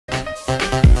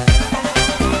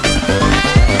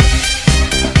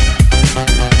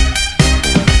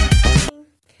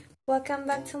welcome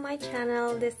back to my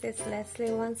channel. This is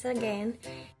Leslie once again,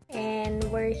 and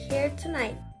we're here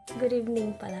tonight. Good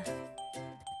evening pala.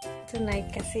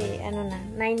 Tonight kasi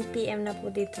 9 PM na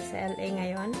po dito sa LA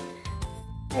ngayon.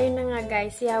 Ayun na nga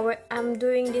guys, yeah, I'm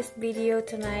doing this video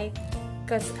tonight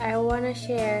because I wanna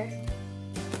share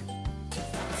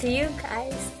to you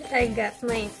guys. I got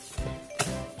my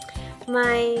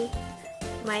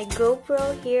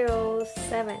GoPro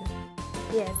HERO7.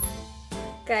 Yes.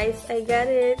 Guys, I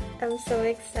got it. I'm so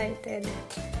excited.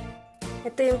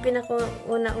 Ito yung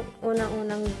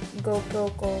unang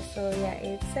GoPro ko. So, yeah,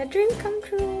 it's a dream come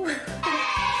true.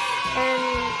 And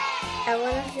I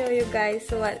wanna show you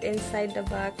guys what inside the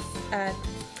box.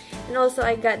 And also,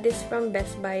 I got this from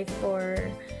Best Buy for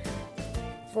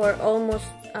almost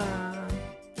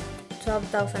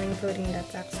 12,000 including the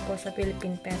tax po sa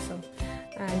Philippine peso.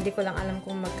 Hindi ko lang alam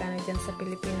kung magkano dyan sa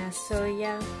Pilipinas. So,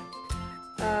 yeah.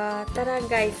 Tara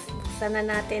guys, buksan na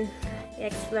natin,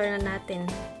 i-explore na natin.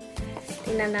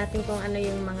 Tingnan natin kung ano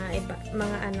yung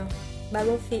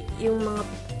yung mga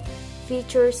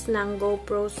features ng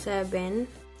GoPro 7.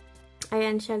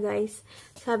 Ayan siya guys.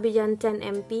 Sabi dyan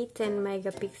 10MP, 10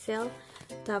 megapixel.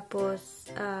 Tapos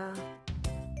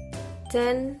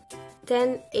 1080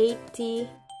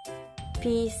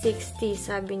 P60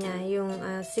 sabi niya, yung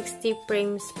 60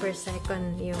 frames per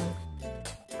second yung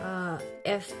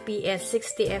FPS,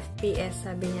 60 FPS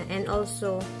sabi niya. And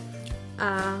also,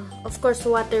 of course,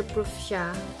 waterproof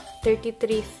siya.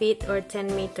 33 feet or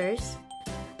 10 meters.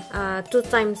 2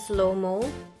 times slow-mo.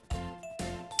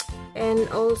 And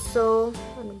also,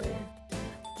 ano ba yan?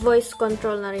 Voice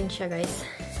control na rin siya, guys.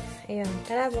 Ayun.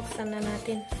 Tara, buksan na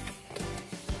natin.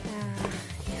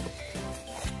 Yan.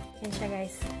 Yan siya,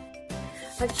 guys.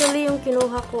 Actually, yung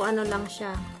kinuha ko, ano lang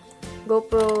siya.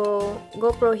 GoPro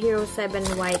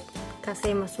HERO7 white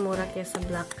kasi mas mura kaya sa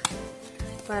black.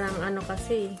 Parang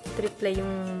kasi triple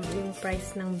yung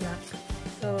price ng black.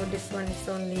 So this one is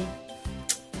only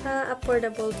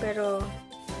affordable pero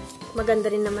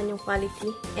maganda rin naman yung quality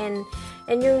and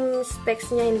yung specs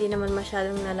niya hindi naman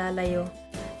masyadong nalalayo.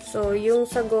 So yung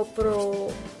sa GoPro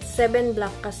 7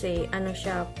 black kasi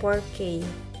siya 4K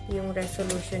yung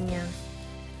resolution niya.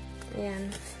 Ayan.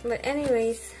 But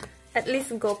anyways, at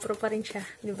least GoPro pa rin siya,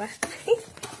 di ba?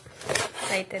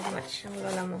 Excited much ang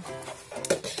lola mo.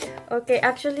 Okay,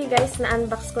 actually guys,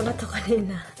 na-unbox ko na to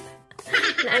kanina.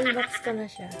 Na-unbox ko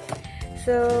na siya.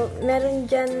 So, meron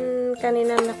dyan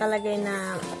kanina nakalagay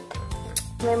na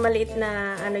may maliit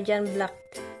na dyan, black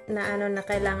na na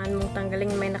kailangan mong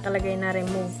tanggalin. May nakalagay na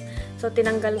remove. So,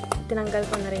 tinanggal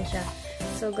ko na rin siya.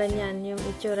 So, ganyan yung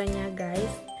itsura niya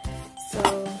guys.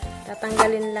 So,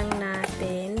 tatanggalin lang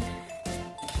natin.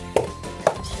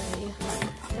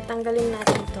 Tatanggalin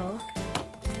natin to.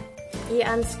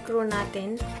 I-unscrew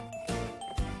natin.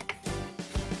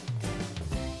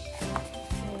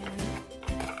 Ayan.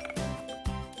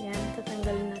 Ayan,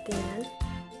 tatanggalin natin yan.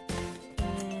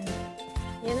 And,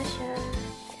 yan na siya.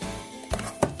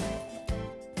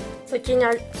 So,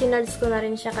 chinarge ko na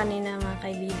rin siya kanina mga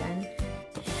kaibigan.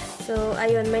 So,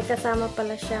 ayun, may kasama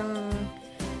pala siyang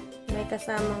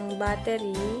kasamang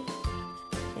battery.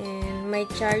 And, may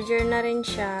charger na rin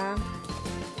siya.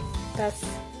 Tapos,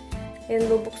 yun,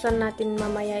 bubuksan natin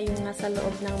mamaya yung nasa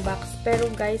loob ng box. Pero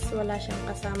guys, wala siyang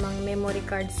kasamang memory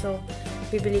card. So,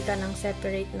 bibili ka ng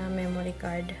separate na memory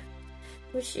card.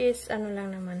 Which is, lang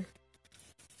naman.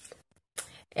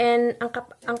 And,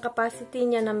 ang capacity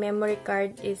niya na memory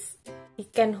card is,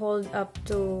 it can hold up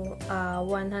to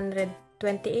 128.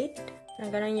 Ang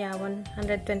ganun niya,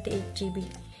 128 GB.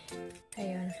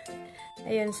 Ayun.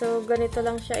 Ayun, so, ganito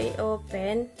lang siya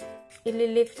i-open.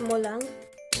 Ililift mo lang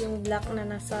yung black na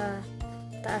nasa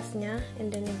taas niya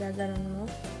and then igaganon mo.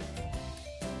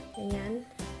 Ganyan.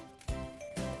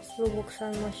 Tapos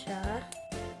bubuksan mo siya.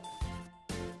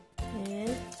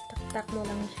 And tak-tak mo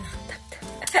lang siya.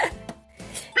 Tak-tak.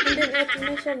 And then ito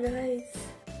na siya guys.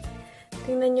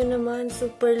 Tingnan nyo naman,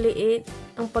 super liit.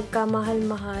 Ang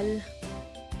pagkamahal-mahal.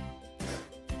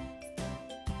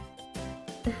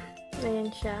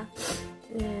 Ayan siya.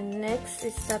 And next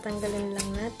is tatanggalin lang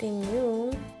natin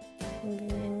yung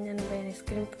ganyan ba yan,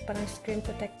 parang screen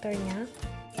protector niya.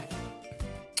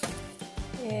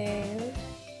 And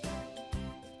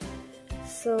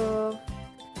so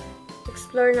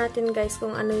explore natin guys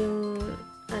kung ano yung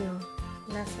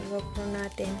nasa GoPro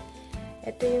natin.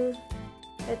 Ito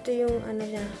yung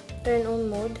niya, turn on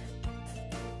mode.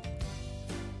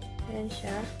 Ayan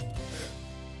siya.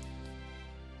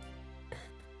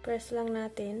 Press lang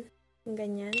natin yung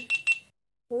ganyan.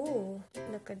 Ooh,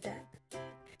 look at that.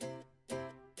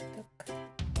 Look.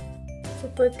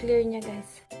 Super clear niya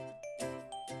guys.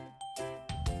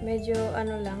 Medyo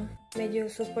lang,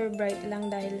 medyo super bright lang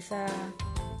dahil sa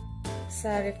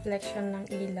reflection ng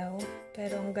ilaw.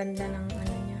 Pero ang ganda ng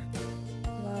ano niya.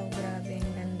 Wow, grabe,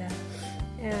 ang ganda.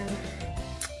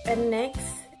 And next,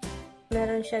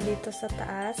 meron siya dito sa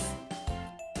taas.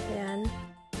 Ayan.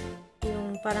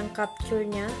 Yung parang capture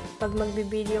niya. Pag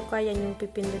magbi-video ka, yan yung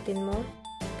pipindutin mo.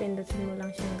 Pindutin mo lang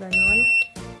siyang ganon.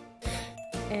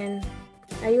 And,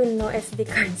 ayun, no SD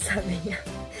card, sabi niya.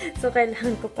 So,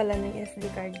 kailangan ko pala ng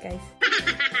SD card, guys.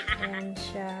 Ayan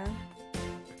siya.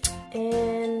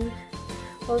 And,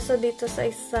 also dito sa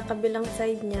kabilang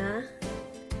side niya,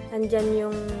 andyan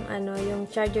yung, yung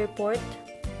charger port.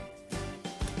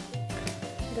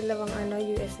 Dalawang,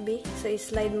 USB. So,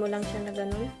 i-slide mo lang siya na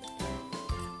ganun.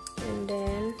 And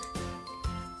then,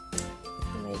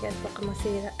 oh my god, baka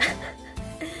masira.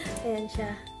 Ayan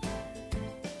siya.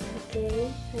 Okay.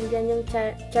 Andyan yung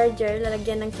charger.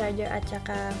 Lalagyan ng charger at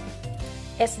saka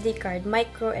SD card.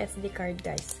 Micro SD card,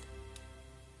 guys.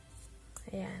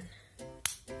 Ayan.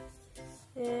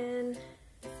 And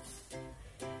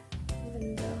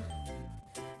ganda.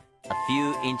 A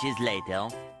few inches later.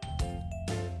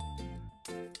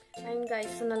 Ayun, guys.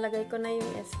 So, nalagay ko na yung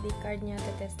SD card niya.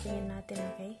 Testingin natin,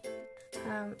 okay?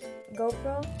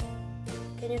 GoPro,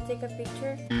 can you take a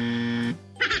picture?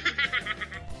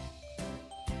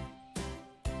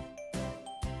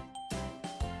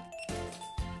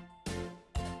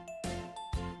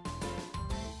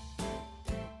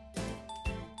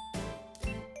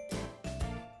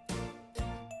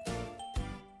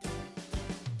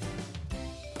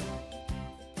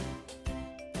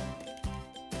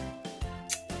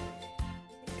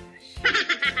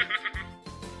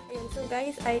 So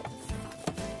guys,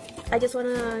 I just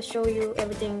wanna show you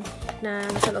everything na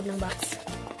nasa loob ng box.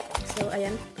 So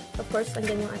ayan, of course,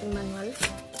 andyan yung ating manual.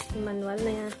 Yung manual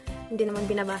na hindi naman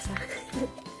binabasa.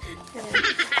 Ayan.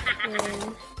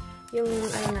 And yung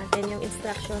natin, yung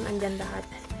instruction, andyan lahat.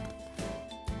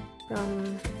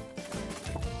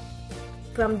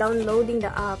 From downloading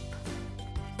the app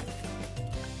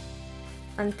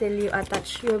until you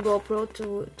attach your GoPro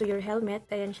to your helmet.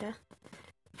 Ayan siya.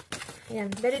 Ayan,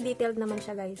 very detailed naman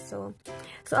siya, guys. So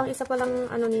ang isa pa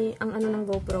lang ng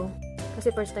GoPro,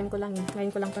 kasi first time ko lang yun.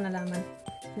 Ngayon ko lang 'to nalaman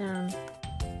na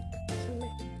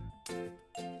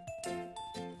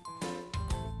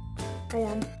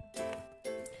ayan.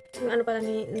 Yung pala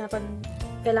na pag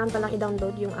kailangan pa lang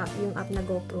i-download yung app na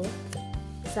GoPro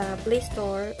sa Play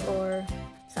Store or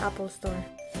sa Apple Store.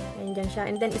 Ayan dyan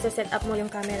siya. And then isa-set up mo yung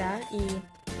camera,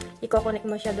 i-connect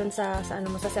mo siya doon sa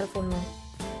cellphone mo.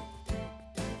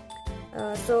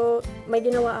 So, may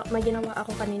ginawa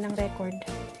ako kaninang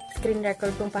screen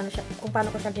record kung paano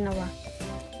ko siya ginawa.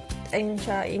 Ayun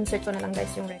siya, insert ko na lang,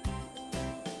 guys, yung record.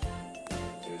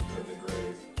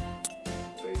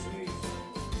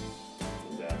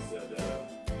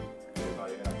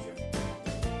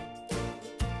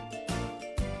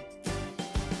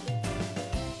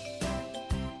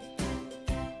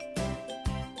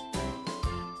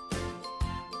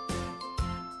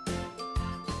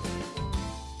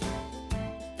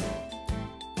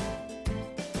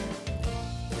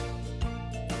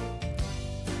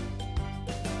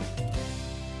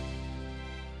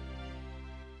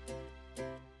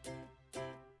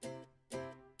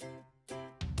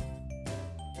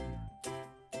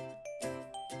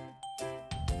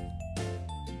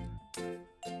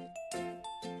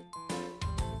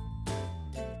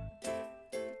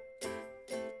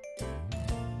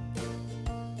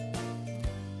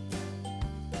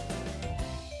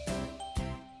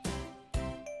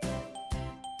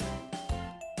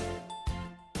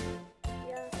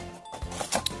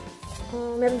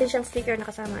 Meron din siyang sticker na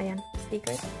kasama. Ayan,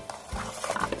 sticker.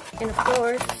 And of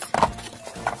course,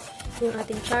 yung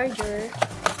ating charger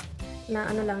na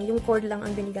yung cord lang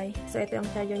ang binigay. So, ito yung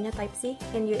charger niya, Type-C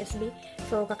and USB.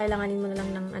 So, kakailanganin mo na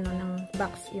lang ng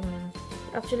box.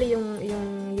 Actually, yung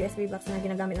USB box na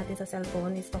ginagamit natin sa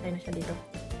cellphone is okay na siya dito.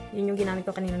 Yun yung ginamit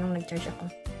ko kanina nung nag-charge ako.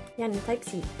 Yan,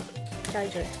 Type-C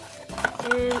charger.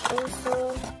 And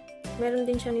also, meron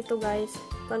din siya nito, guys.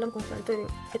 Alam kung saan.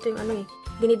 Ito yung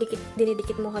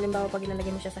dinidikit mo halimbawa pag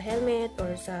ilalagay mo siya sa helmet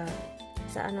or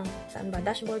saan ba,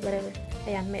 dashboard, whatever.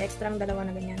 Ayan, may extra dalawa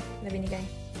na ganyan na binigay.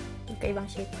 Magkaibang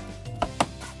shape.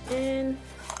 And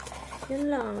yun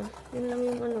lang yung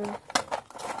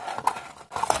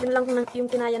yun lang yung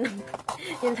kinaya ng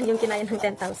yun lang yung kinaya ng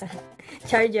 10,000.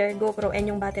 Charger, GoPro, and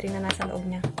yung battery na nasa loob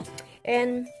niya.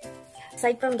 And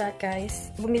aside from that,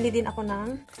 guys, bumili din ako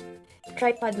ng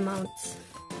tripod mounts.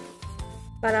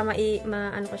 Para may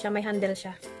handle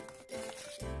siya.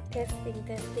 Testing.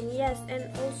 Yes, and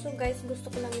also, guys,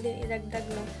 gusto ko lang din idagdag,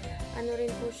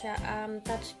 rin po siya,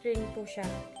 touchscreen po siya.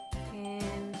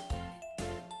 And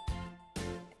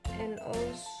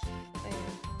also,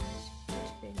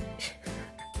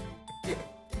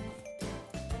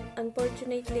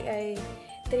 unfortunately ay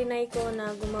trinay ko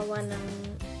na gumawa ng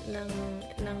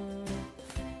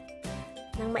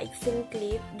maiksing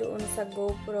clip doon sa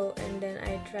GoPro, and then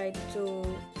I tried to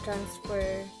transfer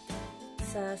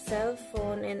sa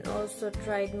cellphone and also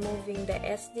tried moving the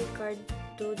SD card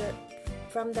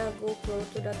from the GoPro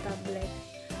to the tablet,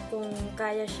 kung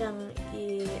kaya siyang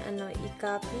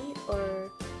i-copy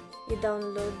or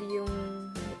i-download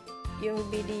yung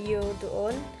video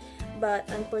doon. But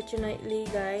unfortunately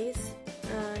guys,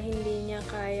 hindi niya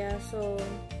kaya. So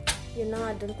yun na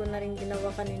nga, doon ko na rin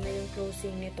ginawa kanina yung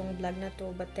closing nitong vlog na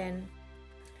to. But then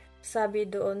sabi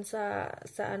doon sa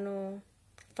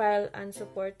file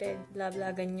unsupported, blah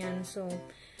blah ganyan. So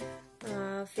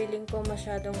feeling ko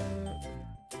masyadong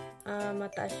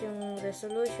mataas yung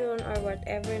resolution or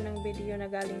whatever ng video na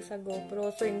galing sa GoPro,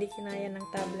 so hindi kinaya ng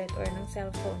tablet or ng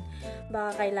cellphone,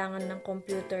 baka kailangan ng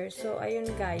computer. So ayun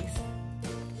guys,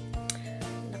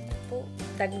 naku po,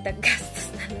 dagdag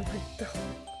gastos na naman to.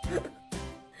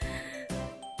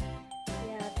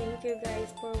 Yeah, thank you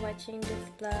guys for watching this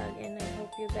vlog, and I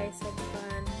hope you guys had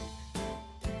fun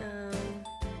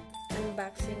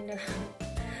unboxing the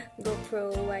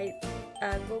GoPro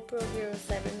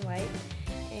HERO7 White.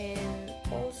 And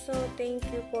also, thank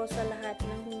you po sa lahat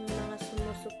ng mga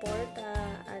sumusuporta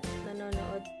at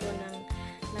nanonood po ng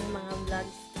mga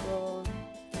vlogs ko.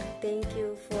 Thank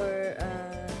you for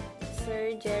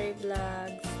Sir Jerry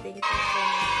Vlogs. Thank you so much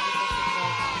for the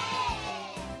support.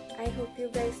 I hope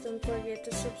you guys don't forget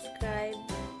to subscribe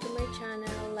to my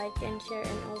channel, like and share,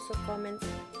 and also comment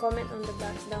on the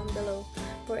box down below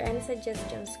for any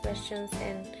suggestions, questions,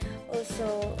 and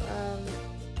also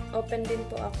open din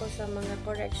po ako sa mga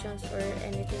corrections or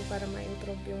anything para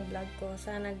ma-improve yung vlog ko.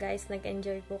 Sana guys,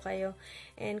 nag-enjoy po kayo.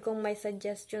 And kung may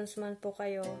suggestions man po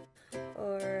kayo,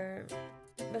 or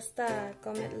basta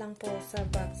comment lang po sa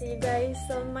box. See you guys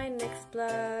on my next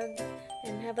vlog.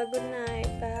 And have a good night.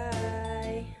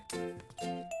 Bye!